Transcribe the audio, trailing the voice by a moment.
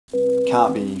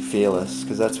Can't be fearless,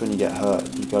 because that's when you get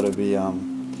hurt. You got to be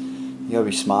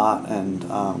smart and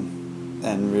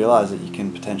realise that you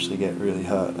can potentially get really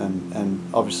hurt, and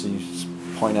obviously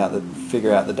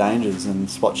figure out the dangers and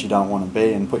spots you don't want to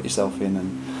be, and put yourself in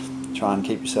and try and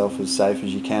keep yourself as safe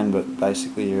as you can. But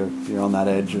basically, you're on that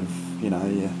edge of, you're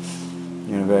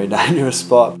in a very dangerous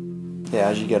spot. Yeah,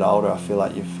 as you get older, I feel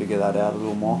like you figure that out a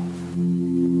little more.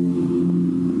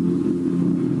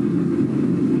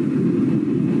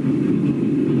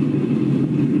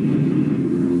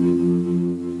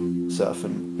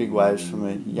 Surfing big waves from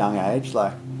a young age,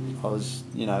 like I was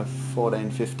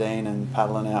 14, 15 and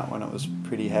paddling out when it was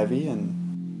pretty heavy, and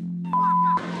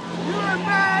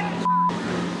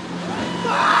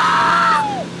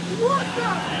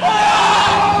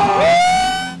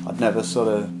I'd never sort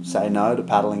of say no to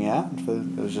paddling out.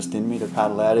 It was just in me to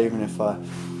paddle out, even if I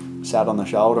sat on the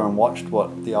shoulder and watched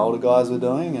what the older guys were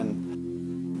doing.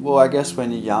 And well, I guess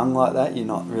when you're young like that, you're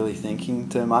not really thinking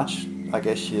too much. I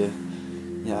guess you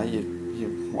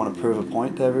want to prove a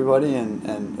point to everybody,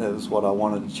 and it was what I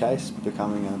wanted to chase,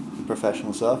 becoming a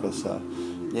professional surfer. So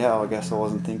yeah, I guess I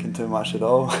wasn't thinking too much at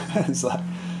all. It's like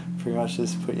pretty much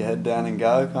just put your head down and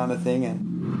go kind of thing. And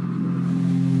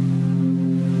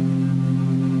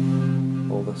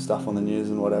all the stuff on the news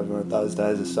and whatever those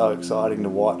days are so exciting to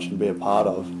watch and be a part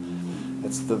of.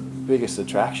 It's the biggest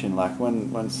attraction. Like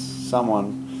when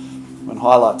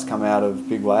highlights come out of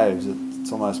big waves,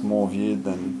 it's almost more viewed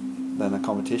than a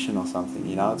competition or something.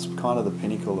 It's kind of the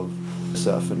pinnacle of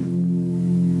surfing.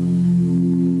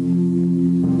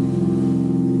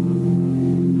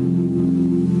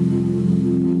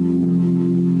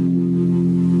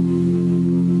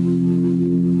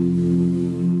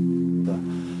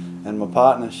 And my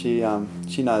partner, she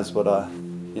knows what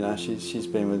she's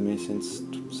been with me since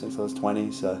I was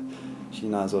 20, so she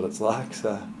knows what it's like.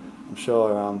 So I'm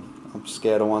sure I'm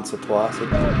scared her once or twice.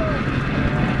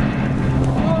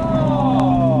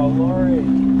 Oh, Laurie.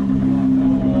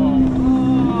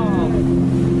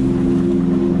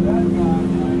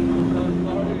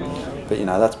 But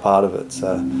that's part of it.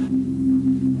 So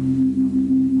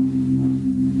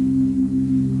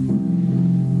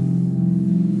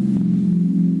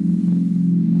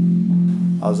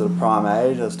I was at a prime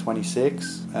age. I was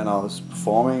 26 and I was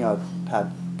performing. I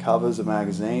had covers of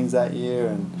magazines that year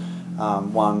and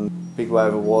won Big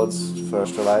Wave Awards for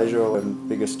Australasia and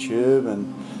Biggest Tube,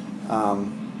 and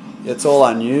it's all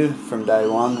I knew from day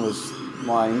one was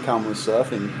my income was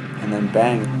surfing, and then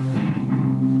bang.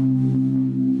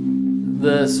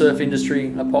 The surf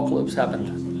industry apocalypse happened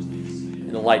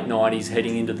in the late 90s,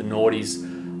 heading into the noughties.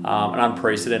 An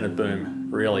unprecedented boom,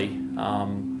 really.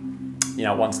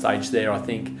 At one stage there, I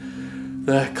think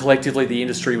collectively the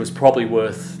industry was probably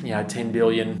worth 10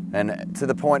 billion. And to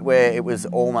the point where it was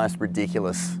almost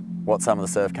ridiculous what some of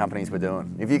the surf companies were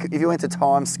doing. If you went to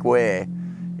Times Square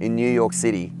in New York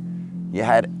City, you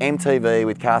had MTV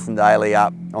with Carson Daly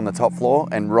up on the top floor,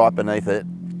 and right beneath it,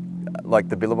 like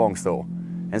the Billabong store.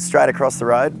 And straight across the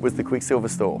road was the Quiksilver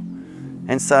store.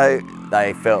 And so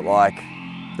they felt like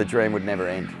the dream would never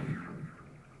end.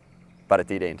 But it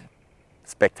did end.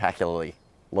 Spectacularly.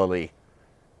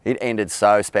 It ended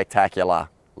so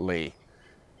spectacularly.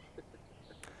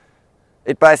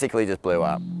 It basically just blew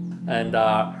up.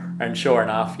 And sure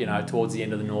enough, towards the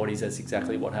end of the noughties, that's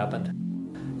exactly what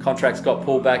happened. Contracts got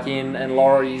pulled back in, and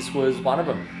Laurie's was one of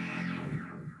them.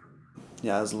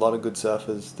 Yeah, there's a lot of good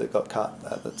surfers that got cut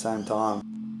at the same time.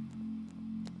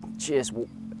 Just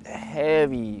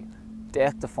heavy,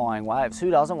 death-defying waves.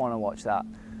 Who doesn't want to watch that?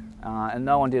 And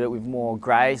no one did it with more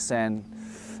grace and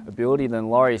ability than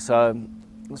Laurie, so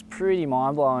it was pretty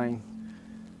mind-blowing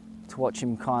to watch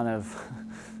him kind of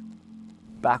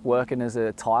back working as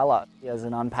a tiler, as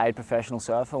an unpaid professional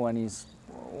surfer, when he's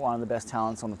one of the best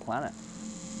talents on the planet.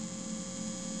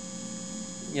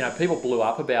 People blew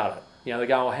up about it. They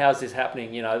go, well, how's this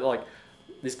happening? Like,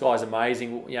 this guy's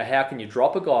amazing. How can you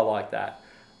drop a guy like that?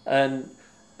 And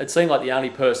it seemed like the only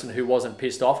person who wasn't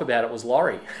pissed off about it was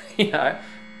Laurie. I'd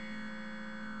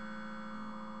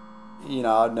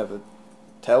never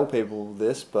tell people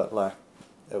this, but like,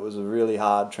 it was a really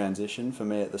hard transition for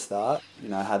me at the start.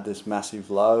 I had this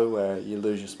massive low where you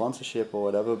lose your sponsorship or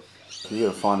whatever. You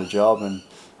got to find a job, and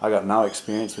I got no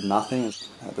experience with nothing.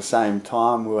 At the same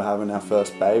time, we were having our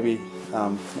first baby,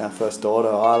 our first daughter,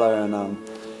 Isla, and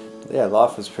yeah,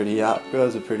 life was pretty up. It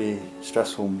was a pretty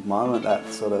stressful moment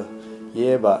that sort of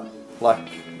year, but like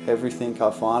everything I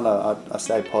find, I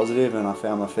stay positive and I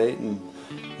found my feet, and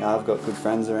I've got good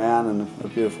friends around and a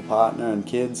beautiful partner and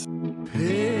kids.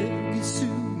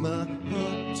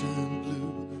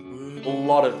 A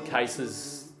lot of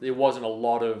cases, there wasn't a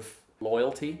lot of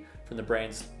loyalty from the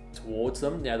brands towards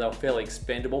them. They were fairly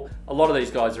expendable. A lot of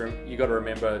these guys you got to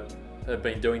remember, have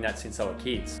been doing that since they were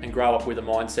kids and grow up with a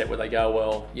mindset where they go,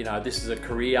 well, this is a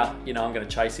career, I'm going to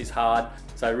chase this hard.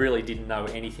 So they really didn't know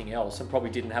anything else and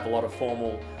probably didn't have a lot of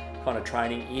formal kind of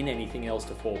training in anything else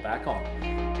to fall back on.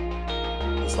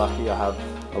 It's lucky I have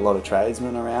a lot of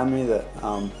tradesmen around me that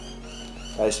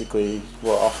basically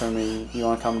were offering me, you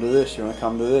want to come to this, you want to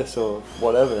come to this, or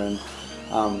whatever. And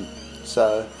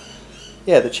so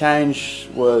yeah, the change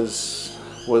was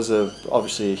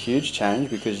obviously a huge change,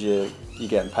 because you're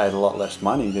getting paid a lot less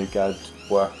money to go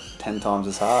work 10 times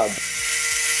as hard.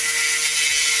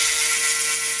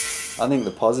 I think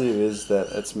the positive is that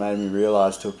it's made me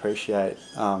realise to appreciate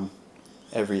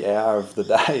every hour of the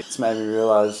day. It's made me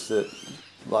realise that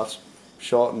life's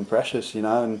short and precious,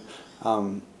 and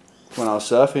when I was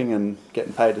surfing and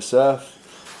getting paid to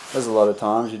surf, there's a lot of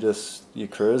times you're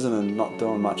cruising and not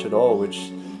doing much at all,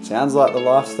 which sounds like the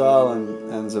lifestyle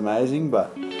and is amazing,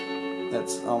 but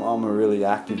I'm a really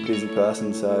active, busy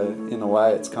person, so in a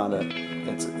way it's kind of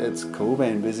it's cool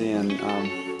being busy and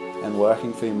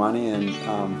working for your money, and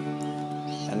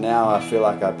now I feel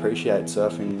like I appreciate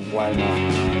surfing way more.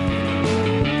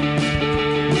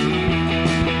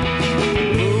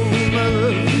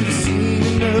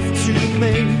 To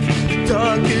make the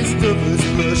darkest of us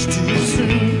blush too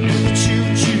soon, chew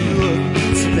you up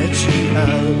so that you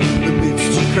have the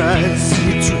midst to cries,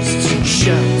 you twist and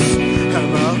shouts, how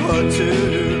my heart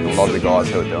turns. A lot of the guys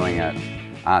who are doing it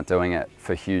aren't doing it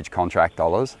for huge contract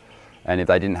dollars, and if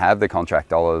they didn't have the contract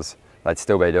dollars, they'd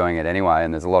still be doing it anyway,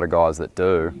 and there's a lot of guys that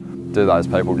do. Do those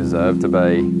people deserve to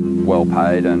be well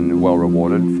paid and well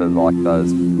rewarded for like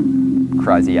those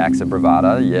crazy acts of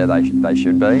bravado? Yeah, they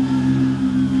should be.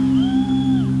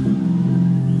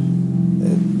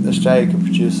 Australia could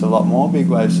produce a lot more big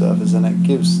wave surfers, and it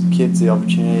gives kids the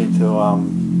opportunity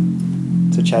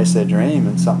to chase their dream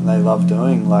and something they love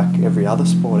doing, like every other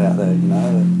sport out there,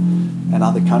 and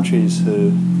other countries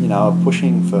who are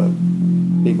pushing for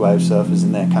big wave surfers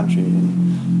in their country,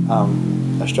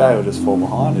 and Australia will just fall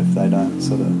behind if they don't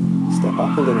sort of step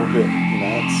up a little bit.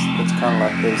 It's kind of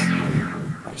like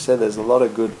like I said, there's a lot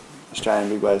of good Australian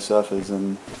big wave surfers,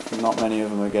 and not many of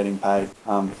them are getting paid.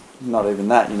 Not even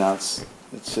that,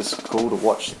 it's just cool to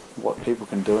watch what people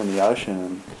can do in the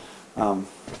ocean, and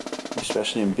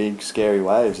especially in big, scary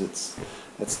waves. It's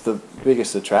the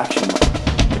biggest attraction.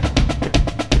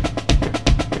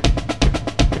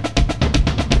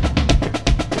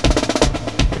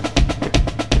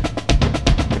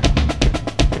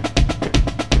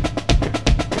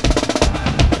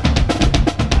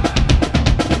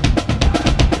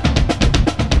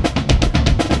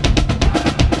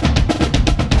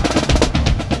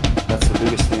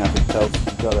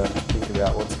 You've got to think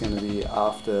about what's going to be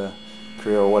after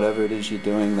career or whatever it is you're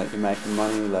doing that you're making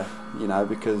money,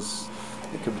 because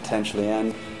it could potentially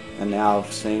end. And now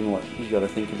I've seen what you've got to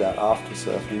think about after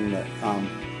surfing, that I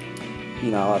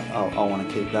want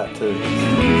to keep that too.